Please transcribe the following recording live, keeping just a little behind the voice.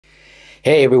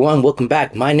Hey everyone, welcome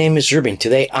back. My name is Ruben.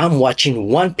 Today I'm watching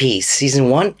One Piece Season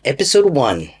 1, Episode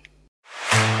 1.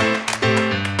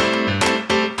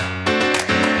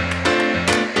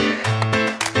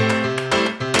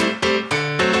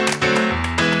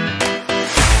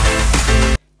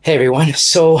 Hey everyone,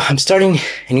 so I'm starting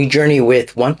a new journey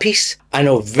with One Piece. I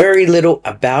know very little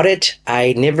about it.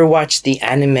 I never watched the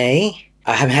anime.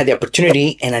 I haven't had the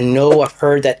opportunity, and I know I've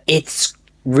heard that it's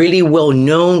really well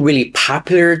known, really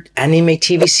popular anime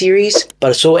TV series,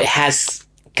 but so it has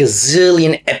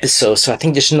gazillion episodes, so I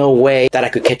think there's no way that I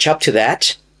could catch up to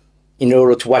that in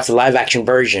order to watch the live action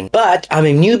version. But I'm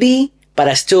a newbie, but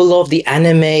I still love the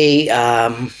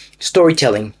anime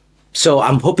storytelling, so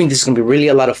I'm hoping this is going to be really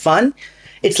a lot of fun.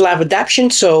 It's live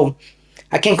adaptation, so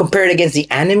I can't compare it against the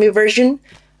anime version.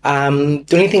 The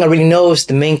only thing I really know is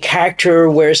the main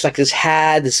character wears like this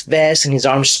hat, this vest, and his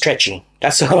arms stretchy.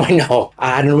 That's all I know.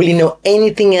 I don't really know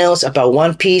anything else about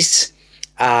One Piece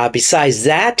besides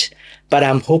that, but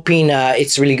I'm hoping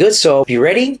it's really good. So, if you're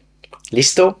ready,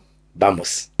 Listo,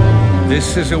 vamos.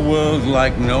 This is a world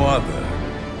like no other.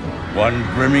 One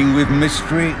brimming with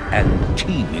mystery and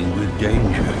teeming with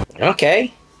danger.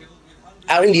 Okay.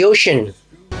 Out in the ocean.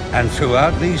 And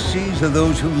throughout these seas are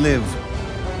those who live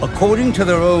according to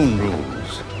their own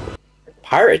rules.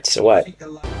 Pirates or what?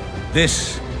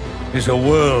 This is a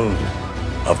world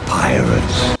of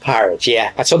pirates. Pirates,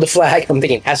 yeah. I saw the flag. I'm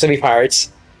thinking, has to be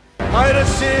pirates.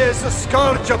 Piracy is a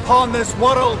scourge upon this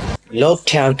world.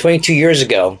 Town 22 years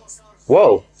ago.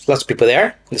 Whoa, lots of people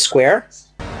there in the square.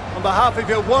 On behalf of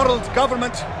your world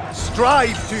government,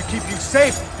 strive to keep you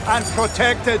safe and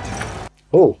protected.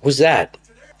 Oh, who's that?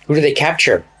 Who did they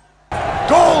capture?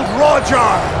 Gold Roger!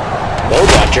 Gold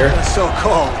Roger? The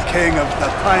so-called king of the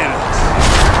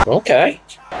pirates. Okay.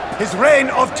 His reign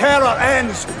of terror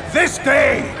ends this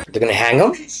day. They're gonna hang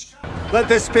him? Let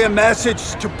this be a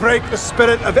message to break the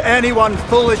spirit of anyone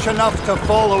foolish enough to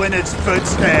follow in its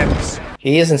footsteps.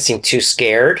 He doesn't seem too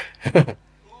scared.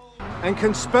 And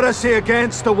conspiracy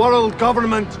against the world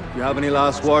government. Do you have any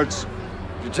last words?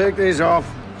 You take these off,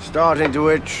 starting to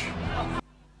itch.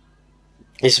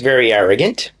 He's very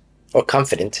arrogant or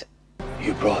confident.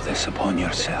 You brought this upon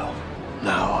yourself.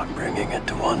 Now I'm bringing it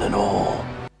to one and all.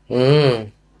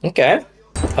 Okay.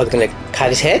 I was gonna cut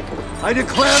his head? I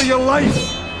declare your life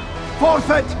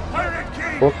forfeit! Pirate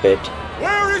King! Forfeit.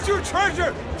 Where is your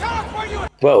treasure? Tell us where you...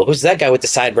 Whoa, who's that guy with the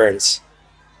sideburns?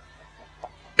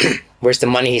 Where's the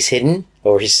money he's hidden?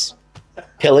 Or he's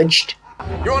pillaged?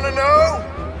 You wanna know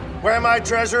where my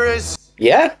treasure is?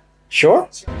 Yeah, sure.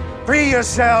 Free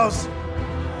yourselves!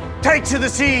 Take to the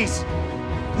seas!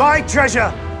 My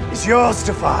treasure is yours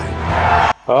to find.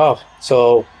 Oh,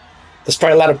 so there's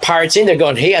probably a lot of pirates in there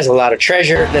going, he has a lot of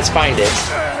treasure, let's find it.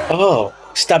 Oh,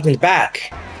 stop in the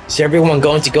back. Is everyone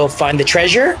going to go find the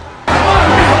treasure?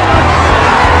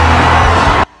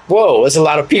 Whoa, there's a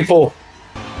lot of people.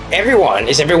 Everyone,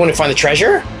 is everyone to find the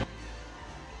treasure?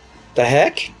 The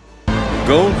heck?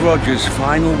 Gold Roger's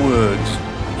final words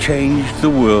changed the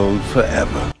world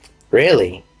forever.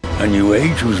 Really? A new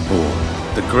age was born,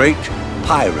 the Great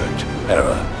Pirate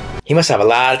Era. He must have a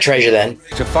lot of treasure then.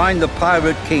 To find the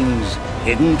Pirate King's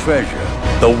hidden treasure,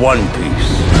 the One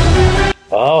Piece.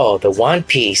 Oh, the One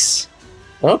Piece.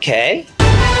 Okay.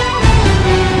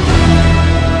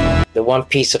 The one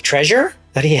piece of treasure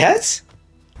that he has?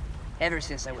 Ever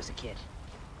since I was a kid,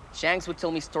 Shanks would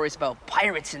tell me stories about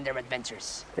pirates and their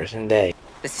adventures. Present day.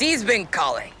 The sea's been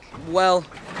calling. Well,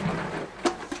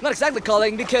 not exactly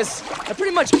calling because I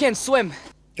pretty much can't swim.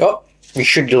 Oh, you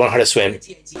should learn how to swim.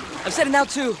 I'm setting out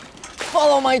to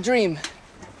follow my dream.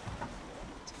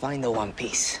 To find the One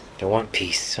Piece. The One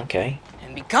Piece, okay.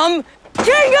 And become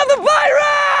King of the Pirates!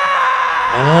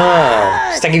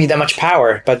 Oh, it's not giving you that much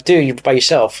power, but dude, you're by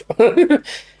yourself.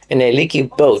 In a leaky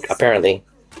boat, apparently.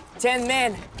 10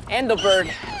 men and a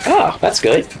bird. Oh, that's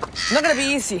good. Not gonna be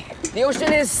easy. The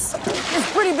ocean is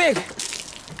pretty big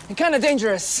and kind of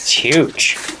dangerous. It's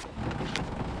huge.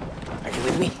 Are you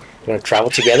with me? You want to travel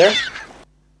together?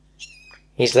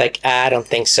 He's like, I don't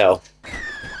think so.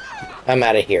 I'm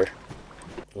out of here.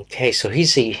 Okay, so I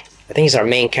think he's our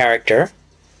main character.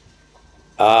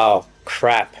 Oh,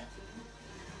 crap.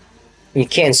 You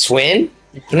can't swim?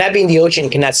 You cannot be in the ocean, you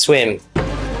cannot swim.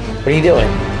 What are you doing?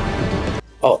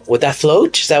 Oh, would that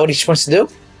float? Is that what he's supposed to do?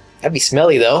 That'd be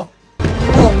smelly, though.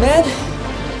 Oh, man.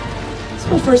 It's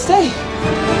my first day.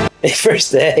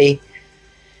 First day.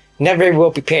 Not very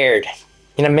well prepared.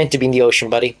 You're not meant to be in the ocean,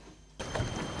 buddy.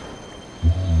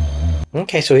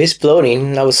 Okay, so he's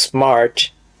floating. That was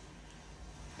smart.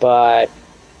 But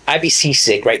I'd be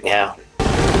seasick right now.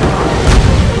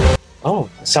 Oh,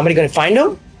 somebody gonna find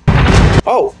him?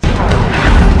 Oh!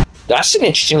 That's an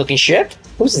interesting looking ship.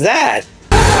 Who's that?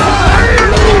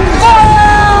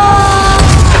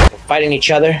 Fighting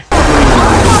each other.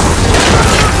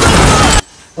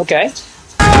 Okay.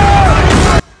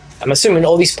 I'm assuming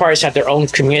all these pirates have their own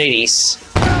communities.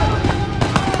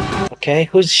 Okay,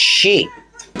 who's she?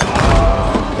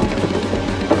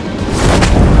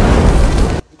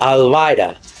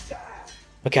 Alvida.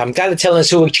 Okay, I'm glad they're telling us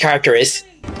who each character is.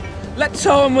 Let's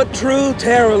show him what true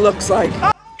terror looks like.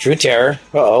 True terror.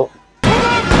 Uh-oh.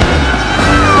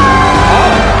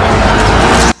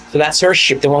 So that's her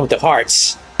ship, the one with the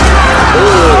hearts. Ooh,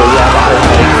 yeah.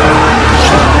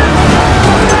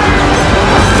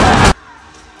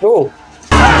 Ooh.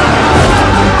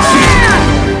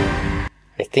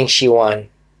 I think she won.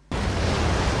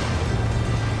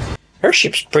 Her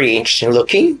ship's pretty interesting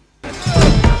looking.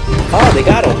 Oh, they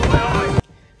got him.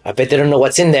 I bet they don't know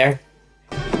what's in there.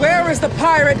 Where is the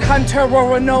pirate hunter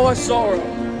Roronoa Zoro?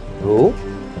 Who?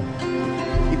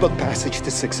 He booked passage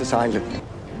to Six's Island.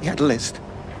 He had a list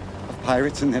of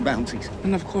pirates and their bounties.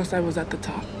 And of course I was at the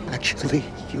top. Actually,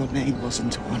 your name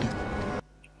wasn't on it.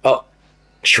 Oh,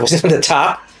 she wasn't at the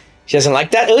top? She doesn't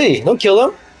like that? Ugh, don't kill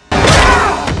him.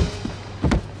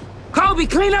 Kobe,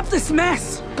 clean up this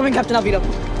mess! Coming, Captain Alvito.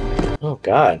 Oh,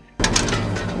 God.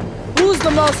 Who's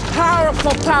the most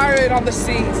powerful pirate on the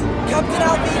seas? Captain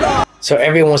Alvito! So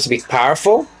everyone wants to be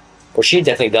powerful? Well, she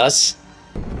definitely does.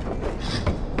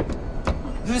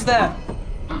 Who's that?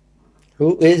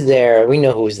 Who is there? We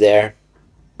know who's there.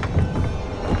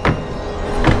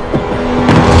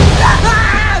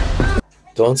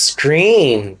 Don't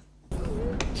scream.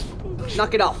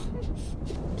 Knock it off.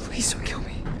 Please don't kill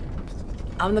me.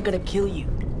 I'm not gonna kill you.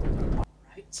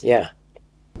 Yeah.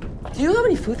 Do you have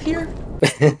any food here?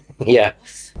 Yeah,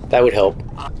 that would help.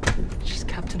 She's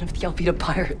captain of the Alvito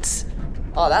Pirates.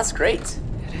 Oh, that's great.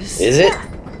 It is. Is it?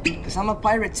 Because I'm a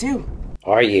pirate too.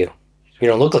 Are you? You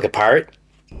don't look like a pirate.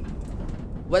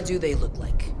 What do they look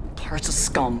like? Pirates are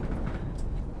scum.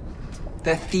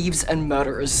 They're thieves and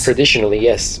murderers. Traditionally,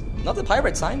 yes. Not the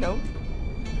pirates I know.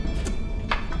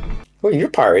 Well, you're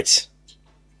pirates.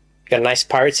 Got nice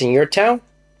pirates in your town?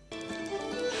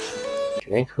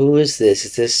 Okay, who is this?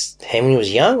 Is this him when he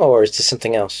was young, or is this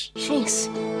something else? Shanks,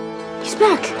 he's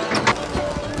back.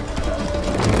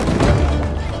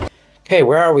 Okay,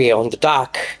 where are we? On the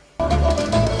dock.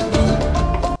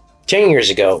 10 years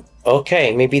ago.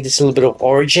 Okay, maybe this is a little bit of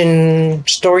origin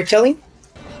storytelling?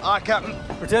 Aye, Captain.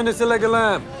 Pretend it's a leg of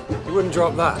lamb. You wouldn't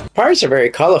drop that. Pirates are very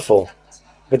colorful.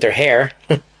 With their hair.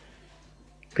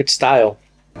 Good style.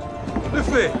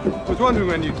 Luffy, was wondering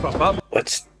when you'd pop up.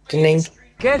 What's the name?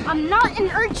 Kid? I'm not an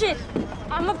urchin.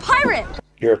 I'm a pirate.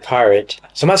 You're a pirate.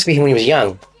 So it must be when he was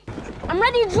young. I'm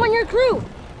ready to join your crew.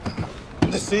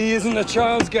 The sea isn't a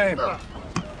child's game.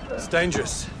 It's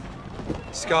dangerous.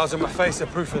 Scars on my face are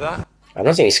proof of that. I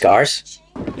don't see any scars.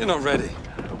 You're not ready.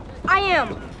 I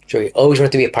am. So he always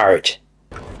wanted to be a pirate.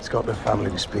 He's got the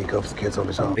family to speak of, the kid's on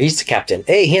his own. He's the captain.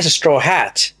 Hey, he has a straw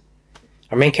hat.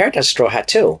 Our main character has a straw hat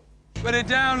too. Put it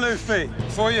down, Luffy,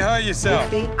 before you hurt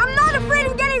yourself. I'm not afraid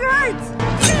of getting hurt.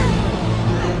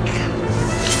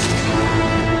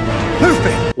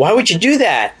 Luffy! Why would you do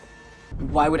that?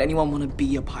 Why would anyone want to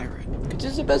be a pirate? It's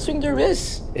just the best thing there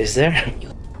is. Is there?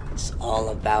 It's all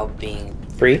about being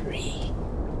Free? free.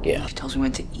 Yeah. She tells me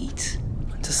when to eat,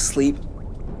 when to sleep.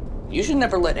 You should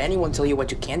never let anyone tell you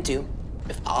what you can't do.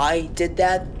 If I did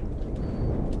that,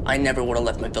 I never would have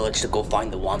left my village to go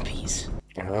find the One Piece.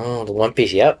 Oh, the One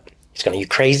Piece, yep. He's gonna, you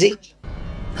crazy?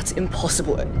 That's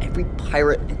impossible. Every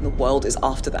pirate in the world is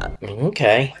after that.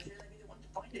 Okay.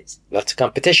 Lots of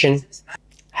competition.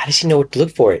 How does he know what to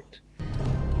look for it?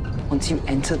 Once you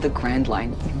enter the Grand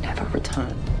Line, you never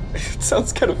return. It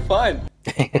sounds kind of fun.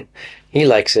 He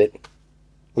likes it.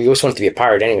 We always wanted to be a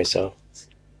pirate anyway, so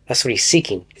that's what he's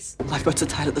seeking. Lifeboats are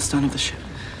tied at the stern of the ship.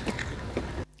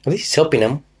 At least he's helping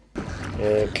them.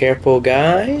 Careful,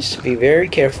 guys. Be very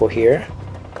careful here.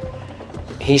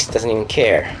 He doesn't even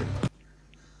care.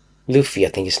 Luffy, I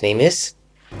think his name is.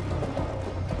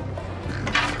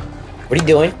 What are you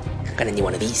doing? Gonna need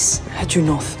one of these. Head due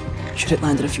north. Should it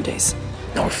land in a few days?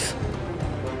 North.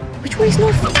 Which way is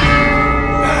north?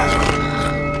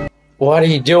 What are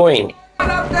you doing?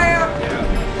 Up there!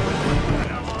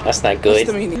 That's not good.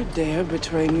 You dare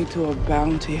betray me to a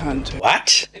bounty hunter.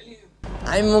 What?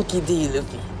 I'm Monkey D.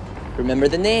 Luffy. Remember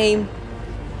the name.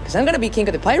 Because I'm gonna be king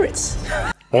of the pirates.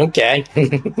 Okay.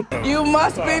 You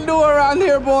must be new around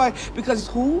here, boy. Because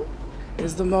who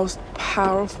is the most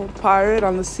powerful pirate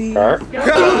on the sea?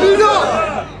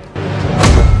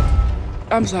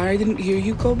 I'm sorry, I didn't hear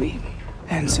you, Kobe.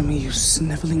 Answer me, you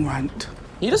sniveling runt.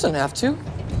 He doesn't have to.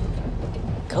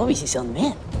 Kobe's his own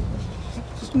man.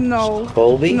 No.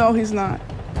 Colby? No, he's not.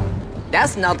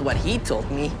 That's not what he told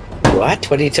me. What?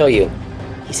 What did he tell you?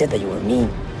 He said that you were mean.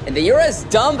 And that you're as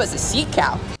dumb as a sea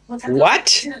cow.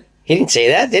 What? He didn't say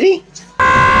that, did he?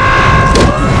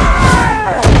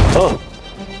 Oh.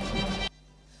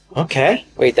 Okay.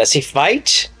 Wait, does he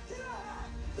fight?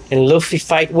 Can Luffy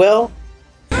fight well?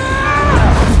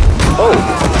 Oh.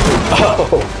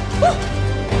 Oh.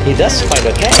 He does fight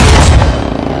okay.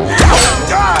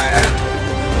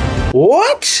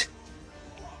 What?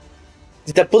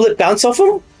 Did that bullet bounce off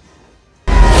him?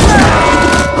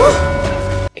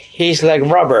 He's like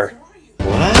rubber.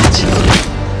 What?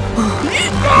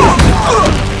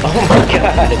 Oh my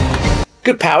god.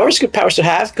 Good powers to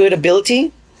have, good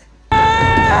ability.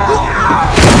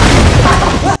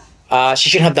 She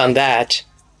shouldn't have done that.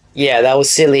 Yeah, that was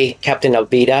silly, Captain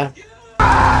Albeida.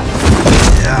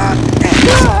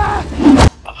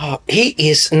 He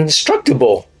is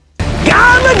indestructible.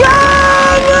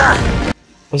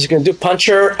 What's he gonna do? Punch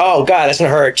her? Oh god, that's gonna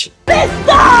hurt.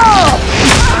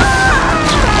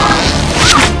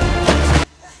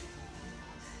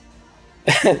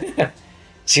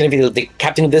 Is he gonna be the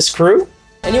captain of this crew?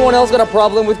 Anyone else got a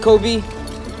problem with Kobe?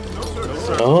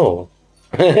 No.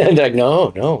 Like,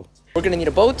 no. We're gonna need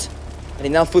a boat and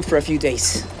enough food for a few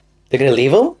days. They're gonna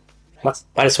leave him? Might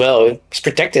as well. He's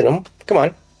protecting him. Come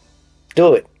on.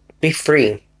 Do it. Be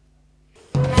free.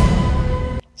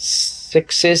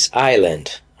 Six's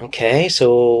Island. Okay,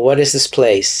 so what is this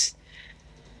place?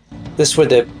 This where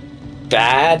the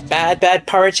bad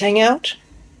pirates hang out?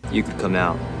 You could come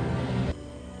out.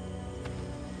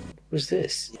 Who's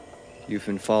this? You've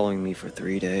been following me for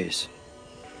 3 days.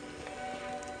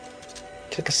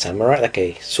 It's like a samurai, like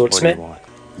a swordsman? What do you want?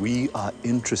 We are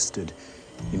interested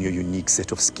in your unique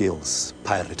set of skills,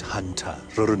 Pirate Hunter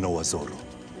Roronoa Zoro.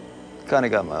 Kinda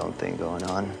got my own thing going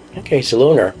on. Okay, he's a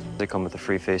loner. They come with a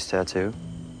free face tattoo.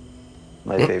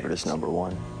 My favorite is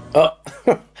 #1. Oh,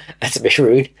 that's a bit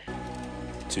rude.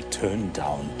 To turn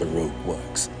down the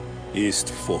roadworks is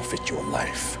to forfeit your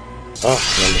life. Oh,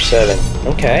 #7.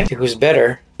 Okay, who's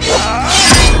better?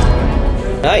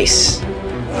 Nice.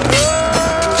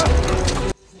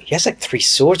 He has like 3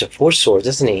 swords or 4 swords,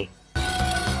 doesn't he?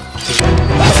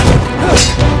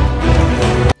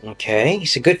 Okay,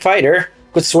 he's a good fighter.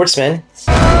 Good swordsman.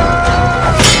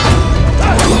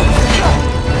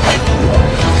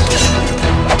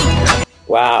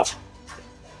 Wow.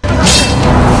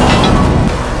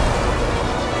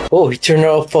 Oh, he turned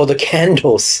off all the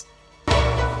candles.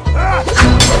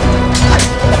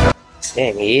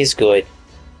 Dang, he is good.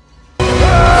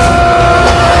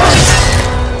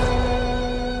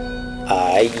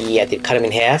 Yeah, did cut him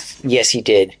in half? Yes, he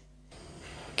did.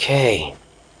 Okay.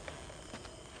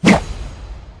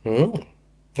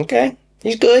 Okay,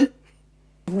 he's good.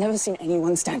 I've never seen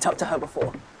anyone stand up to her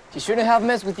before. She shouldn't have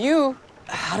messed with you.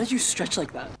 How did you stretch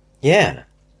like that? Yeah.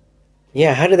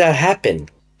 Yeah, how did that happen?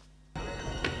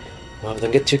 Well,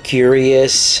 don't get too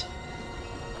curious.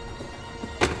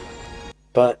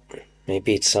 But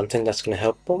maybe it's something that's gonna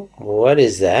help them. What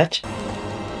is that?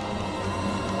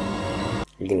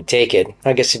 You're gonna take it.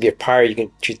 I guess if you're a pirate,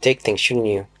 you take things, shouldn't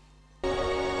you? You're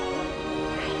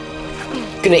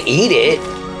gonna eat it?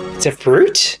 It's a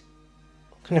fruit?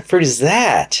 What kind of fruit is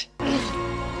that?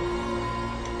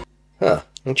 Huh,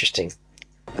 interesting.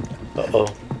 Uh-oh.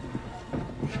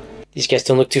 These guys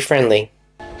don't look too friendly.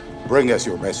 Bring us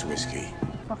your mess whiskey.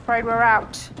 I'm afraid we're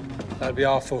out. That'd be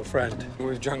our fault, friend.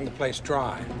 We've drunk the place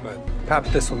dry, but perhaps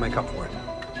this will make up for it.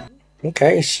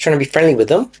 Okay, he's trying to be friendly with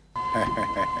them.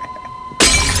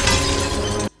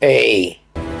 Hey.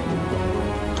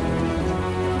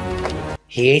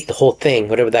 He ate the whole thing,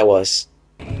 whatever that was.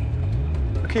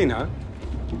 Aquino,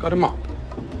 got a mop.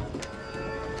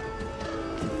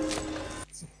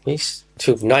 He's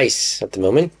too nice at the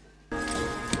moment.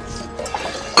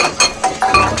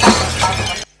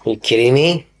 Are you kidding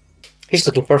me? He's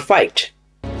looking for a fight.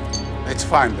 Let's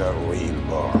find a real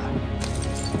bar.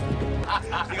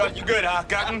 You good, huh,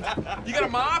 Cotton? You got a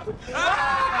mop?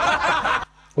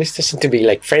 At least they seem to be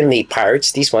like friendly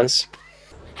pirates, these ones.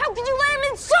 How could you let him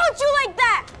insult you like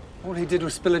that? All he did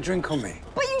was spill a drink on me.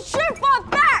 But you should have fought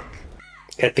back.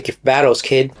 Gotta pick your battles,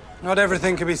 kid. Not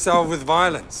everything can be solved with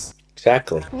violence.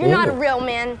 Exactly. You're not a real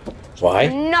man. Why?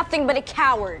 You're nothing but a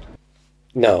coward.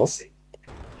 No.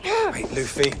 Wait,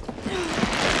 Luffy.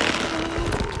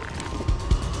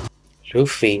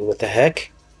 Luffy, what the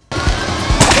heck?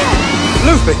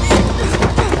 Luffy!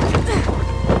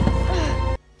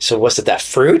 So was it that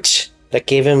fruit that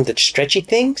gave him the stretchy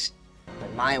things?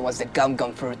 But mine was the gum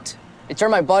fruit. It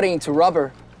turned my body into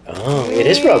rubber. Oh, it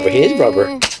is rubber. He is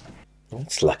rubber.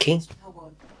 That's lucky.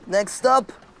 Next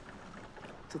up,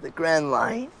 to the Grand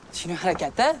Line. Do you know how to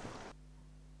get that?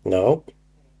 No.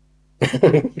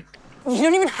 You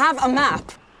don't even have a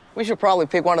map. We should probably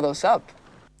pick one of those up.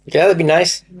 Yeah, that'd be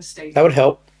nice. That would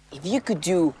help. If you could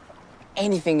do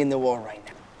anything in the world right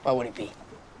now, what would it be?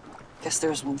 Guess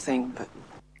there's one thing, but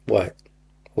What?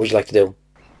 What would you like to do?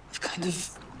 I've kind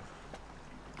of...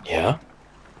 Yeah?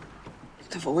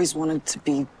 I've always wanted to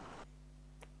be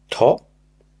Tall?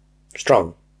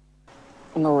 Strong?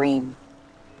 a Marine.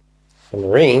 A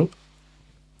Marine?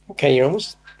 Okay, you're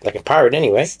almost like a pirate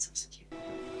anyway.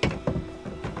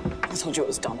 I told you it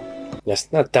was dumb.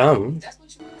 That's not dumb.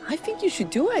 I think you should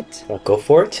do it. Well, go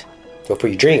for it. Go for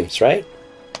your dreams, right?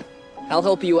 I'll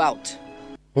help you out.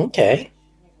 Okay.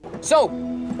 So,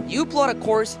 you plot a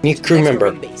course. New to crew the next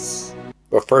member. Marine base,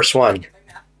 Or first one.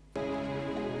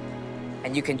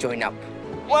 and you can join up.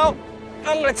 Well,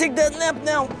 I'm gonna take that nap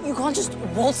now. You can't just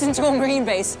waltz into a Marine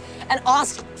base and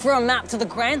ask for a map to the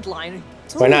Grand Line.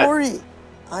 Why not? Don't worry,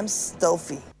 I'm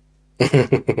stealthy.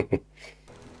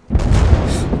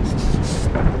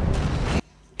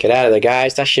 Get out of there,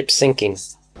 guys. That ship's sinking.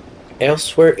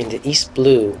 Elsewhere in the East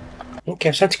Blue. Okay,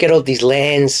 I'm starting to get all these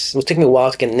lands. It'll take me a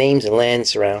while to get names and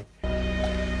lands around.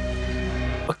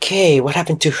 Okay, what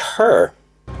happened to her?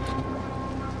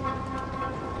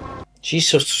 She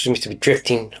seems to be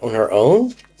drifting on her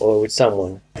own? Or with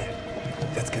someone?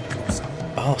 Let's get closer.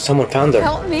 Oh, someone found her.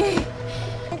 Help me.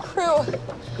 My crew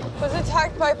was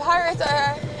attacked by pirates.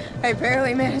 I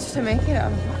barely managed to make it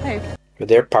out alive. But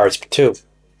they're pirates too.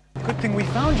 Good thing we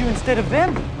found you instead of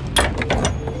them.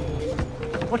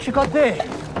 What you got there?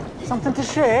 Something to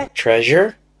share?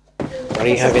 Treasure? What do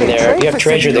you have in there? If you have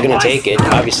treasure, they're gonna take it,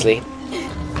 obviously.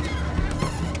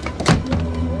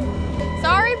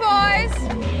 Sorry, boys.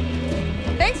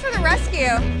 Thanks for the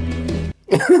rescue.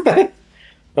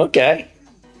 Okay.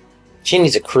 She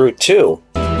needs a crew too.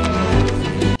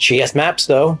 She has maps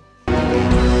though.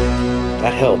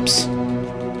 That helps.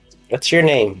 What's your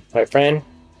name, my friend?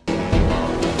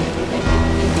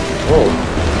 Oh.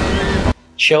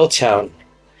 Shelltown.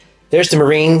 There's the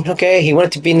Marine. Okay, he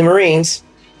wanted to be in the Marines.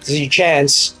 This is your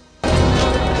chance.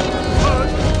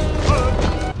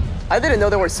 I didn't know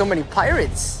there were so many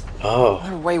pirates. Oh.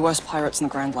 There are way worse pirates in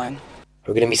the Grand Line.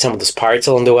 We're gonna meet some of those pirates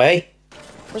along the way.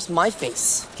 Where's my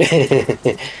face?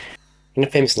 You're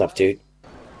not famous enough, dude.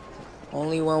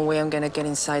 Only one way I'm gonna get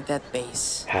inside that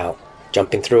base. How?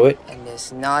 Jumping through it? And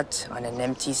it's not on an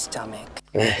empty stomach.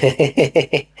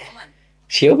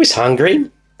 She always hungry?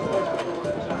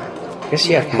 Guess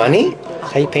you have money?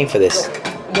 How you paying for this?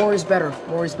 More is better.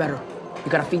 More is better. You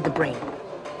gotta feed the brain.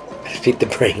 Feed the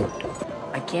brain.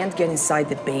 I can't get inside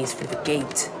the base through the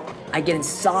gate. I get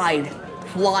inside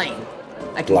flying.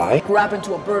 I can Fly? grab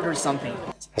into a bird or something.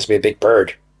 Has to be a big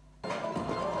bird.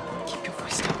 Keep your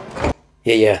voice down.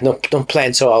 Yeah. No, don't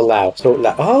plan so loud. So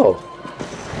loud. Oh.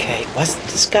 Okay, what's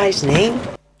this guy's name?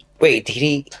 Wait, did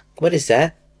he... What is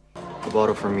that? A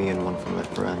bottle for me and one for my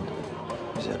friend.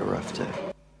 He's had a rough day.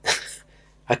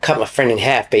 I cut my friend in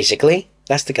half, basically.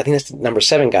 I think that's the number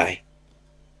 7 guy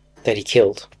that he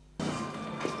killed.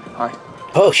 Hi.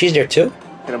 Oh, she's there too?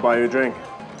 Can I buy you a drink?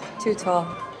 Too tall.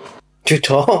 Too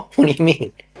tall? What do you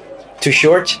mean? Too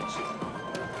short?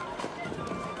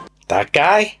 That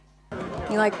guy?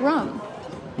 You like rum?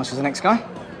 What's the next guy?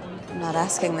 I'm not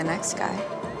asking the next guy.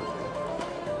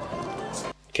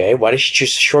 Okay, why did she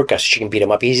choose the short guy so she can beat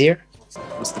him up easier?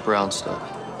 What's the brown stuff?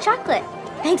 Chocolate.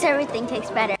 Makes everything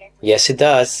taste better. Yes, it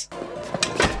does.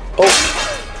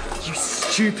 Oh! You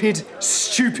stupid,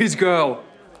 stupid girl!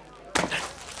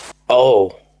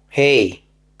 Oh, hey.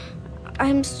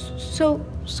 I'm so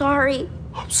sorry.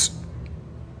 I'm so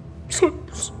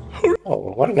sorry.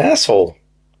 Oh, what an asshole.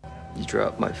 You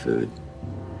dropped my food.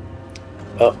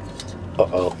 Oh.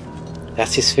 Uh-oh.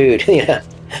 That's his food. Yeah.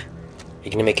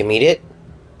 You gonna make him eat it?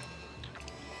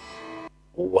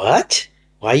 What?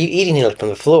 Why are you eating it from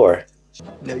the floor?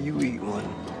 Now you eat one.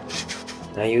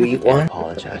 Now you eat one?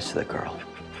 Apologize to the girl.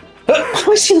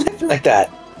 Why is he laughing like that?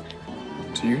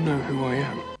 Do you know who I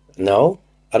am? No,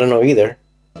 I don't know either.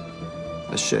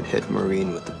 A shithead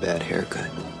Marine with a bad haircut.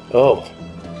 Oh,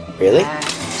 really?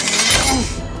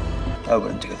 I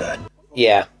wouldn't do that.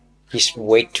 Yeah, he's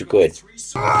way too good. He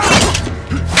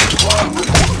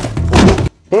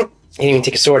didn't even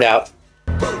take a sword out.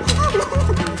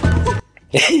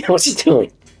 What's he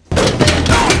doing?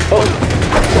 Oh.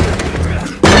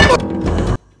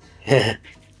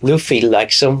 Luffy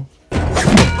likes him.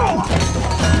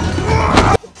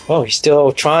 Oh, he's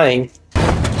still trying.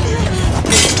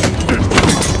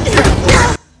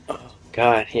 Oh,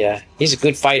 God, yeah. He's a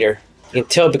good fighter. You can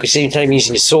tell because he's not even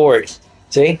using his sword.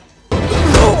 See?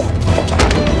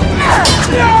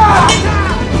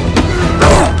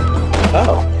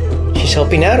 She's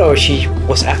helping out, or she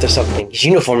was after something? His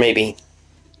uniform, maybe.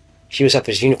 She was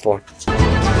after his uniform.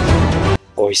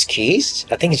 Or his keys?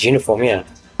 I think his uniform, yeah.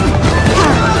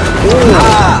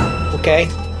 Ooh. Okay.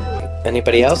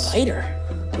 Anybody else? Fighter.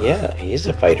 Yeah, he is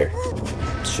a fighter.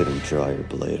 Shouldn't draw your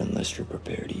blade unless you're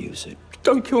prepared to use it.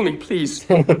 Don't kill me, please.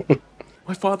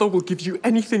 My father will give you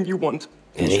anything you want.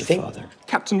 Anything? Who's your father?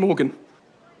 Captain Morgan.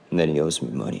 And then he owes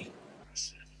me money.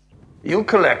 You'll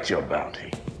collect your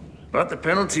bounty. But the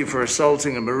penalty for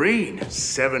assaulting a Marine,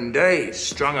 7 days,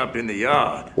 strung up in the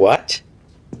yard. What?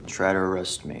 Try to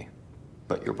arrest me,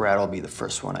 but your brat will be the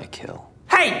first one I kill.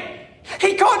 Hey!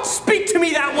 He can't speak to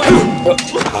me that way!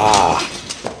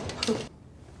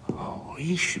 Oh,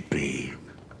 we should be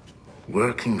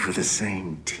working for the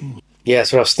same team. Yeah,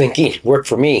 that's what I was thinking. Work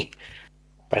for me.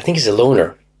 But I think he's a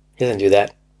loner. He doesn't do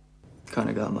that.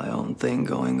 Kinda got my own thing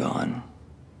going on.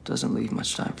 Doesn't leave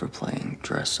much time for playing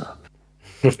dress up.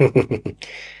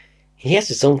 He has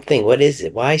his own thing. What is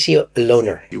it? Why is he a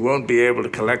loner? You won't be able to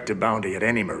collect a bounty at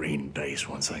any Marine base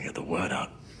once I get the word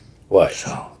out. What?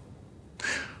 So,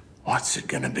 what's it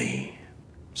gonna be?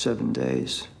 7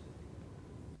 days.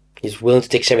 He's willing to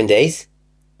take 7 days?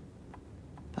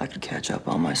 I could catch up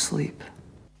on my sleep.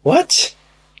 What?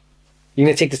 You're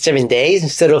gonna take the 7 days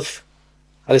instead of...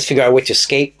 I'll just figure out a way to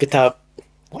escape without...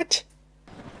 What?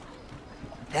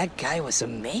 That guy was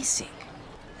amazing.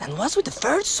 And what's with the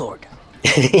third sword?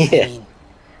 Yeah. I mean,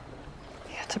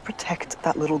 he had to protect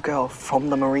that little girl from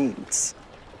the Marines.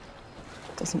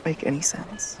 Doesn't make any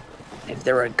sense. if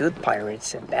there are good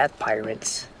pirates and bad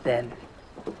pirates, then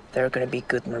there are gonna be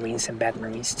good Marines and bad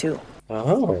Marines too.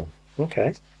 Oh,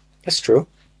 okay. That's true.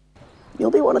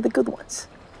 You'll be one of the good ones.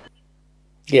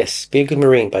 Yes, be a good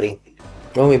Marine, buddy.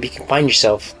 Well, maybe you can find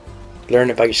yourself, learn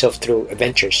about yourself through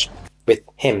adventures with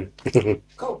him.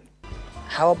 Cool.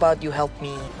 How about you help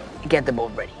me get the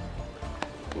boat ready?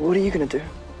 What are you gonna do?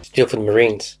 Steal from the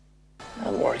Marines.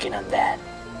 I'm working on that.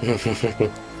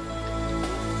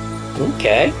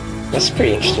 Okay, that's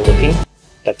pretty interesting looking.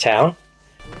 That town.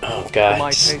 Oh god,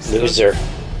 loser.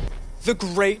 The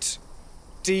Great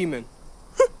Demon.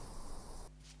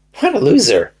 What a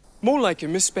loser. More like a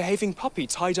misbehaving puppy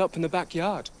tied up in the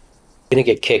backyard. You're gonna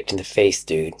get kicked in the face,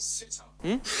 dude.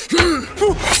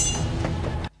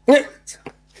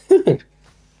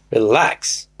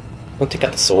 Relax. Don't take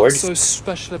out the sword. What's so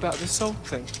special about this whole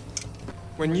thing?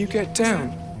 When you get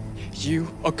down, you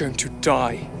are going to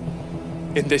die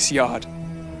in this yard.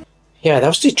 Yeah, that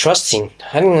was too trusting.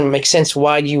 I didn't make sense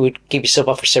why you would keep yourself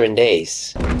up for 7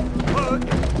 days.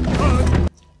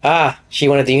 Ah, she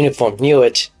wanted the uniform. Knew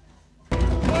it.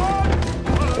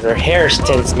 But her hair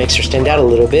makes her stand out a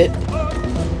little bit.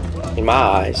 In my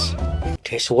eyes.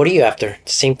 Okay, so what are you after?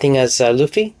 The same thing as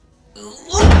Luffy?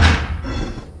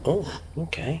 Oh,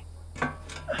 okay.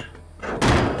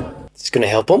 It's gonna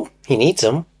help him. He needs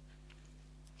him.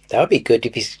 That would be good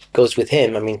if he goes with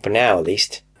him. I mean, for now, at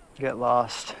least. Get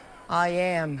lost. I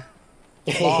am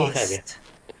lost.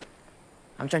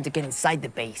 I'm trying to get inside the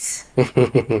base.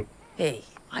 Hey,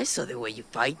 I saw the way you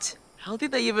fight. How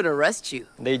did they even arrest you?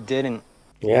 They didn't.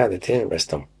 Yeah, they didn't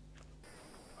arrest him.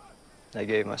 I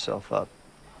gave myself up.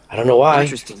 I don't know why.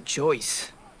 Interesting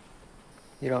choice.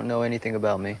 You don't know anything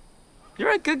about me.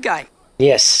 You're a good guy.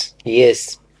 Yes, he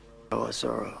is. Oh,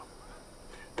 Zoro.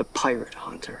 The pirate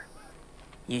hunter.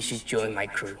 You should join my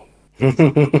crew.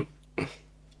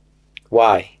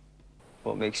 Why?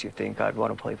 What makes you think I'd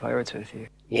want to play pirates with you?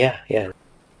 Yeah.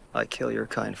 I kill your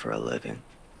kind for a living.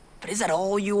 But is that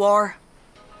all you are?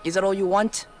 Is that all you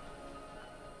want?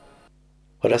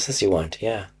 What else does he want?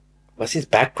 Yeah. What's his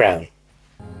background?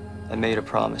 I made a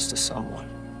promise to someone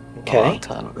Okay. a long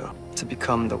time ago to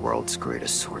become the world's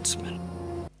greatest swordsman.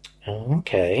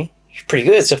 Okay. He's pretty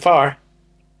good so far.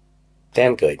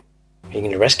 Damn good. Are you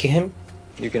gonna rescue him?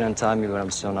 You can untie me, but I'm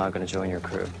still not going to join your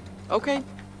crew. Okay.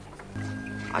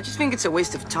 I just think it's a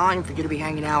waste of time for you to be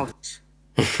hanging out.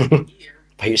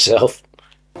 By yourself?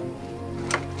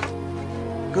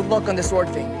 Good luck on the sword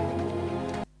thing.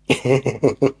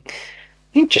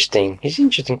 Interesting. He's an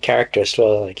interesting character as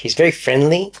well. Like, he's very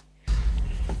friendly.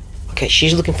 Okay,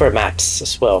 she's looking for maps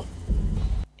as well.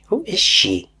 Who is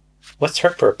she? What's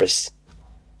her purpose?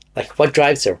 Like, what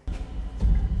drives her?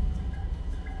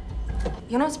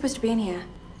 You're not supposed to be in here.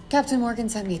 Captain Morgan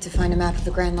sent me to find a map of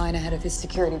the Grand Line ahead of his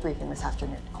security briefing this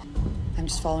afternoon. I'm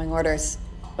just following orders.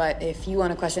 But if you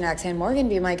want to question Axe-Hand Morgan,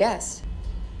 be my guest.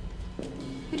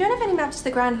 We don't have any maps to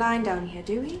the Grand Line down here,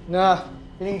 do we? Nah,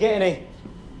 you didn't get any.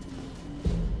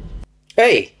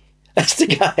 Hey! That's the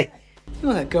guy!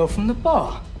 You're that girl from the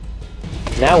bar.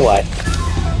 Now what?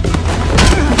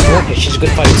 Okay, she's a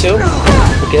good fighter too?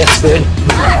 Okay, that's good.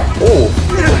 Oh!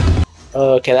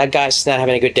 Okay, that guy's not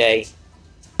having a good day.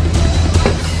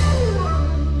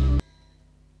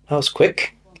 That was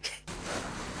quick.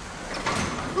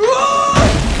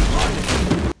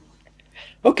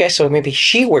 Okay, so maybe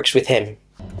she works with him.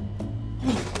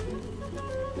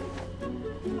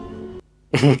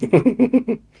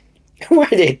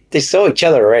 Why they saw each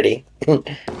other already?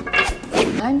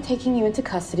 I'm taking you into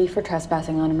custody for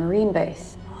trespassing on a Marine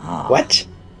base. What?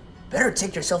 Better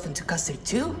take yourself into custody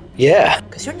too. Yeah.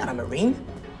 Because you're not a Marine.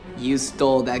 You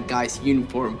stole that guy's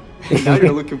uniform. Now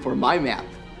you're looking for my map.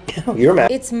 Oh, your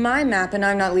map. It's my map and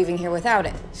I'm not leaving here without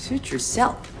it. Suit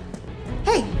yourself.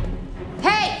 Hey!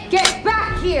 Hey! Get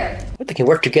back here! They can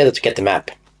work together to get the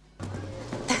map.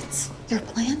 That's your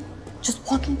plan? Just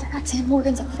walk into Axan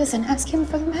Morgan's office and ask him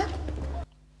for the map?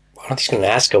 I don't think he's gonna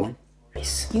ask him.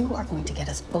 You are going to get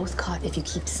us both caught if you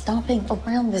keep stomping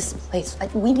around this place.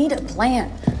 We need a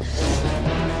plan.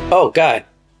 Oh, God.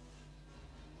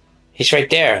 He's right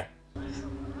there.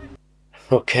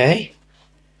 Okay.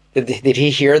 Did he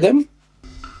hear them?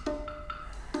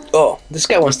 Oh, this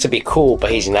guy wants to be cool,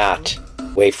 but he's not.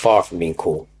 Way far from being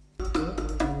cool. You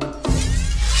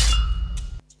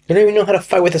don't even know how to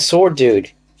fight with a sword, dude.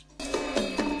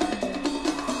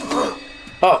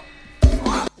 Oh.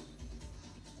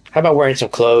 How about wearing some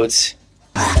clothes?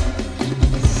 You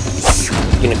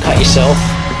gonna cut yourself?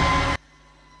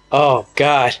 Oh,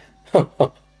 God.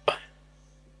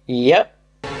 Yep.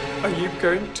 Are you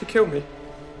going to kill me?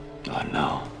 Oh,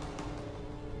 no.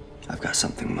 I've got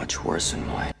something much worse in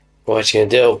mind. What you gonna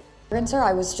do? Sir,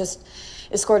 I was just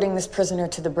escorting this prisoner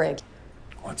to the brig.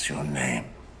 What's your name,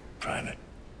 Private?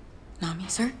 Nami,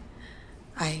 sir.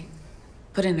 I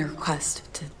put in a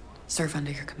request to serve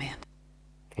under your command.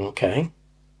 Okay.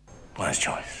 Wise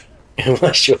choice.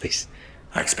 Wise choice.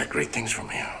 I expect great things from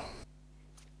you.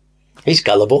 He's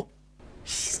gullible.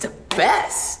 She's the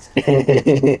best.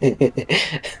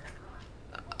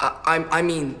 I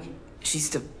mean, she's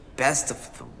the best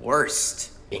of the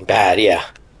worst. Being bad, yeah.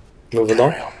 Move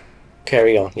along.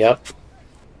 Carry on, yep.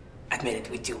 Admit it,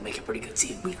 we do make a pretty good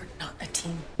team. We are not a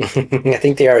team. I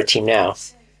think they are a team now.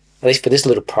 At least for this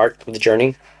little part of the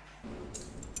journey.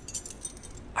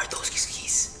 Are those his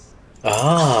keys?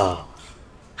 Ah.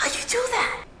 How'd you do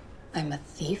that? I'm a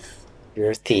thief.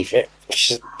 You're a thief.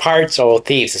 Pirates are all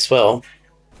thieves as well.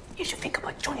 You should think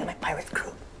about joining my pirate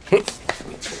crew.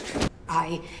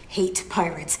 I hate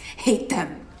pirates. Hate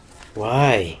them.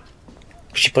 Why?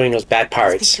 She putting those bad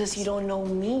pirates. Because you don't know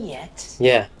me yet.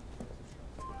 Yeah.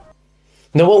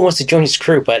 No one wants to join his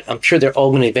crew, but I'm sure they're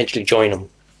all going to eventually join him.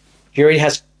 He already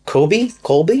has Colby?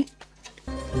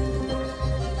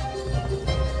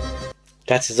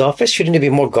 That's his office? Shouldn't it be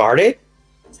more guarded?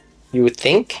 You would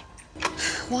think?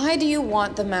 Why do you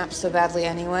want the map so badly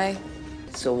anyway?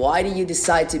 So why do you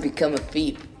decide to become a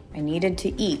thief? I needed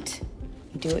to eat.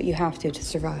 You do what you have to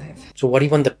survive. So what do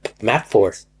you want the map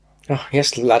for? Oh, he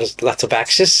has lots of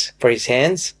access for his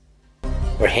hands.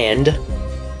 Or hand.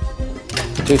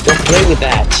 Dude, don't play with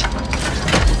that.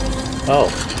 Oh.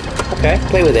 Okay,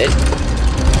 play with it.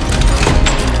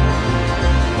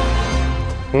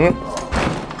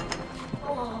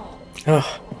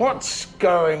 Oh. What's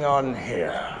going on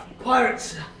here?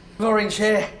 Pirates. Orange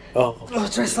hair. Oh.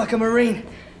 Dressed like a Marine.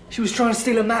 She was trying to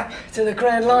steal a map to the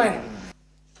Grand Line.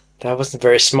 That wasn't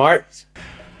very smart.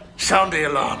 Sound the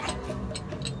alarm.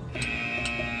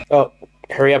 Oh,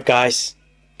 hurry up, guys.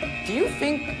 Do you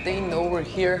think they know we're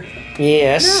here?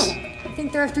 Yes. No. I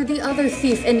think they're after the other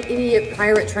thief, an idiot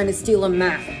pirate trying to steal a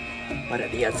map. What are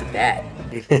the odds of that?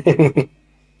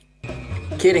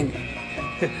 Kidding.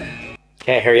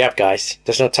 Okay, hurry up, guys.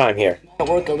 There's no time here. I'll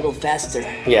work a little faster.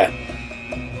 Yeah.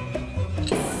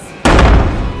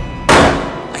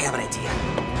 I have an idea.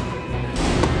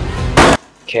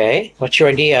 Okay, what's your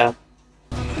idea?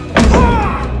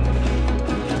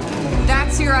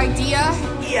 That's your idea?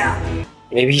 Yeah.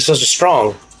 Maybe he's so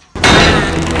strong.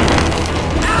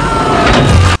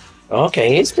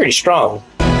 Okay, he's pretty strong.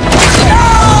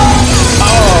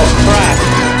 Oh, crap.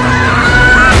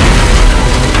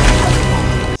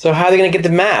 So how are they gonna get the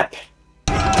map?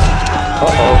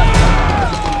 Uh-oh.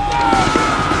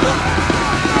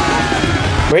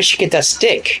 Where'd she get that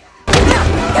stick?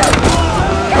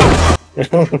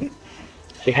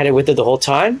 She had it with her the whole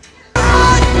time?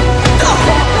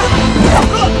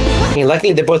 I mean,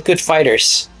 luckily they're both good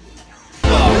fighters.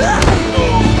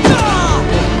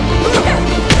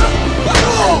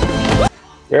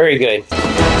 Very good.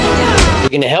 You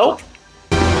gonna help?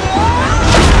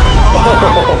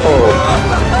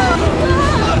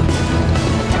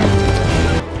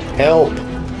 Help.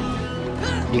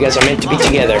 You guys are meant to be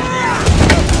together.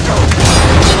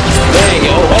 There you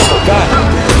go. Oh, God.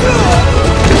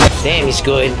 Damn, he's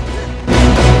good.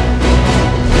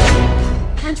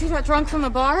 Aren't you that drunk from the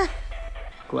bar?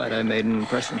 Glad I made an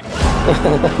impression.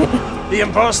 The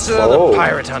imposter, the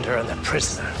pirate hunter, and the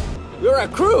prisoner. We're a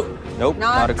crew. Nope,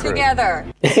 not a crew. Together.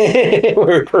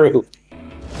 We're a crew.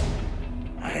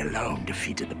 I alone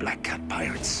defeated the Black Cat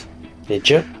pirates. Did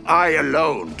you? I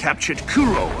alone captured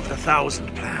Kuro of the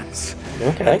Thousand Planets.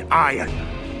 Okay. And I...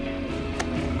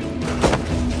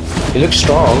 You look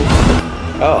strong.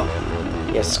 Oh.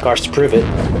 He has scars to prove it.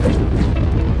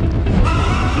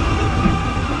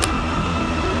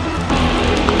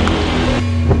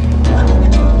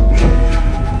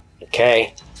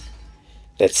 Okay.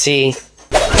 Let's see.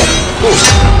 Ooh.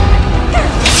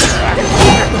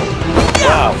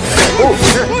 Wow. Ooh.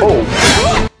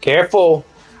 Oh. Careful.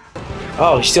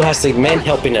 Oh, he still has the men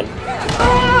helping him.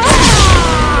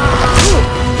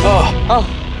 Oh. Oh.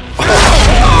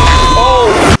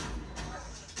 Oh.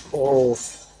 Oh.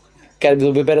 Gotta be a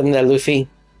little bit better than that, Luffy.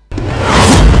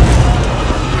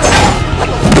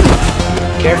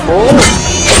 Careful.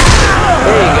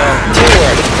 There you go.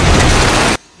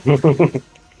 Teamwork.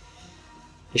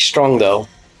 He's strong, though.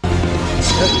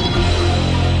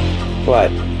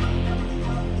 What?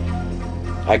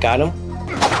 I got him?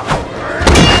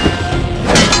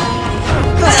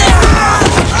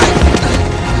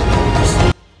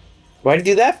 Why'd you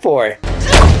do that for?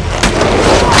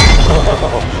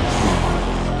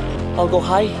 I'll go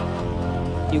high.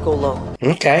 You go low.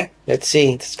 Okay, let's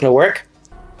see. This is gonna work.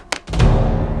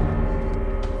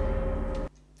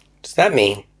 What's that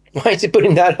mean? Why is he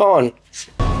putting that on?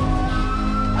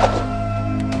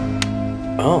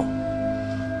 Oh.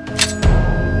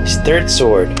 His third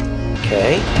sword.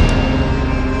 Okay.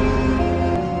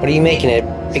 What are you making it?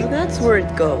 So that's where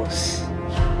it goes.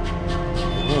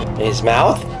 In his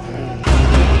mouth?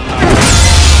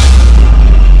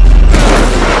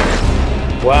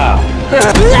 Wow.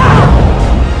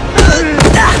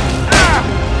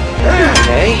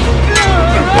 Okay.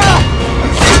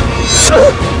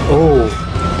 Oh.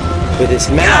 With his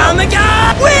mouth.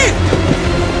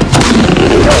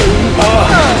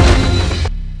 Oh.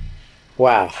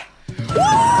 Wow.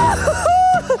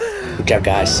 Good job,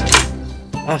 guys.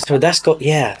 Ah, so that's go.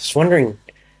 Yeah, I was wondering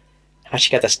how she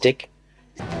got that stick.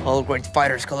 All great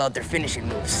fighters call out their finishing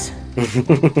moves.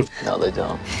 No, they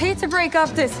don't. Hate to break up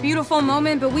this beautiful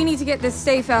moment, but we need to get this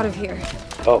safe out of here.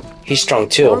 Oh, he's strong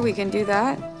too. Or we can do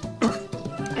that.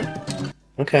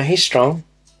 Okay, he's strong.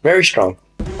 Very strong.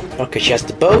 Okay, she has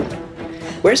the boat.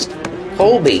 Where's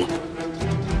Colby?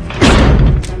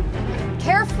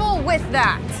 Careful with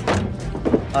that.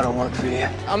 I don't work for you.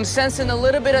 I'm sensing a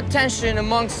little bit of tension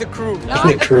amongst the crew. Not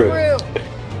the crew.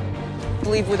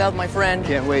 Leave without my friend.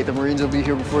 Can't wait. The Marines will be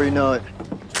here before you know it.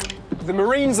 The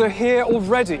Marines are here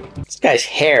already. This guy's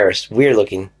hair is weird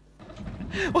looking.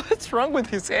 What's wrong with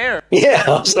his hair? Yeah,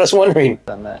 I was wondering.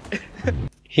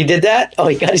 He did that? Oh,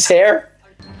 he got his hair?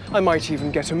 I might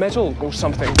even get a medal or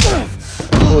something.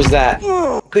 What was that?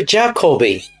 Good job,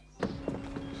 Colby.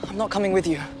 I'm not coming with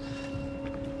you.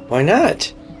 Why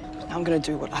not? I'm gonna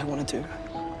do what I want to do.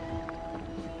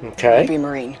 Okay. Be a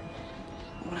Marine.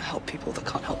 I want to help people that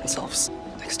can't help themselves.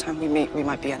 Next time we meet, we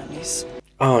might be enemies.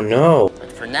 Oh no.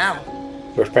 But for now,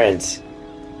 We're friends.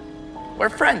 we're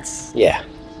friends. Yeah.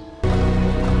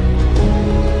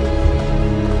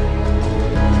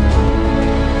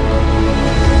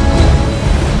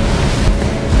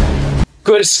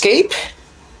 Good escape.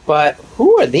 But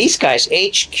who are these guys?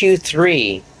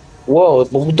 HQ3. Whoa,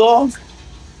 Bulldog?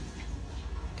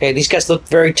 Okay, these guys look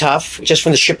very tough, just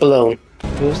from the ship alone.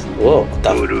 Whoa, what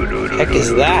the heck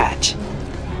is that?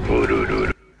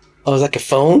 Oh, it's like a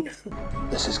phone?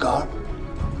 This is Garp.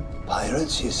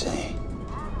 Pirates, you say?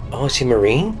 Oh, is he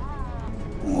Marine?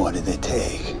 What did they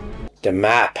take? The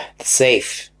map, the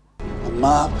safe. The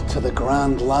map to the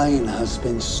Grand Line has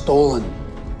been stolen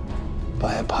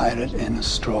by a pirate in a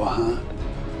straw hat.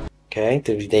 Okay,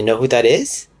 do they know who that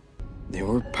is? They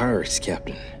were pirates,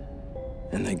 Captain.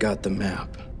 And they got the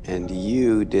map. And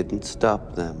you didn't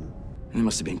stop them. They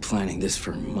must have been planning this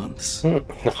for months.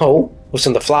 No, what's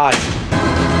on the fly?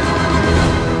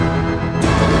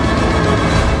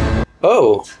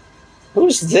 Oh,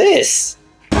 who's this?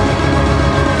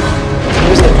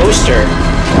 Who's the poster?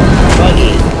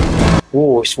 Buggy.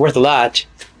 Ooh, it's worth a lot.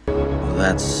 Well,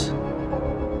 that's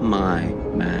my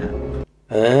map.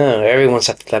 Oh, everyone's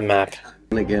after that map.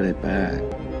 I'm gonna get it back.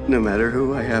 No matter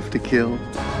who I have to kill.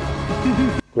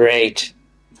 Great.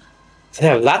 They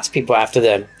have lots of people after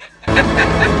them.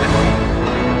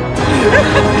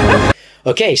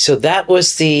 Okay, so that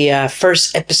was the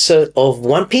first episode of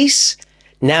One Piece.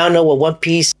 Now I know what One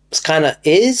Piece kind of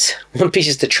is. One Piece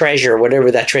is the treasure,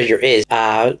 whatever that treasure is.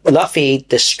 Luffy,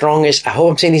 the strongest. I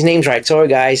hope I'm saying these names right. Sorry,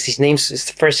 guys. These names, it's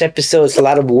the first episode. It's a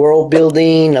lot of world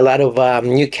building, a lot of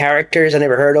new characters I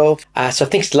never heard of. So I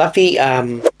think Luffy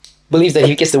believes that if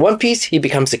he gets the One Piece, he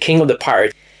becomes the king of the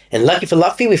pirates. And lucky for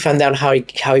Luffy, we found out how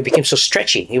he became so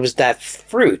stretchy. He was that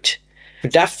fruit.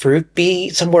 Could that fruit be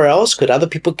somewhere else? Could other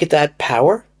people get that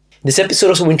power? This episode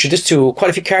also we introduced to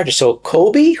quite a few characters. So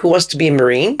Kobe, who wants to be a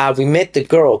Marine. We met the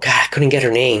girl, God, I couldn't get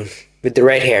her name, with the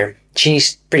red hair.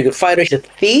 She's a pretty good fighter. She's a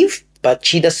thief, but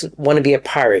she doesn't want to be a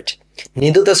pirate.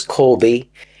 Neither does Kobe,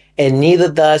 and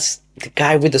neither does the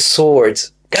guy with the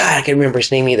swords. God, I can't remember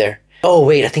his name either. Oh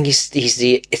wait, I think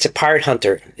it's a pirate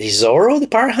hunter. Is Zoro the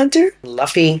pirate hunter?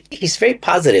 Luffy, he's very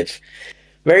positive,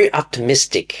 very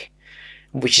optimistic,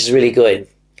 which is really good.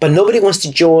 But nobody wants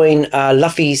to join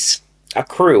Luffy's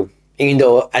crew, even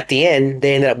though at the end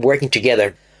they ended up working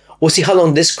together. We'll see how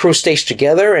long this crew stays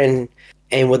together, and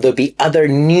will there be other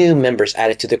new members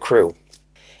added to the crew.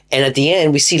 And at the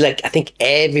end we see, like, I think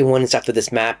everyone is after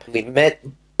this map. We met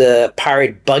the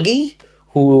pirate Buggy,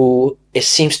 who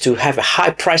seems to have a high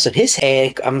price on his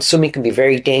head. I'm assuming can be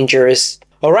very dangerous.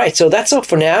 Alright, so that's all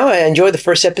for now. I enjoyed the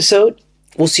first episode.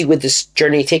 We'll see where this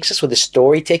journey takes us, where the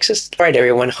story takes us. Alright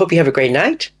everyone, hope you have a great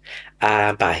night.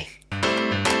 Bye.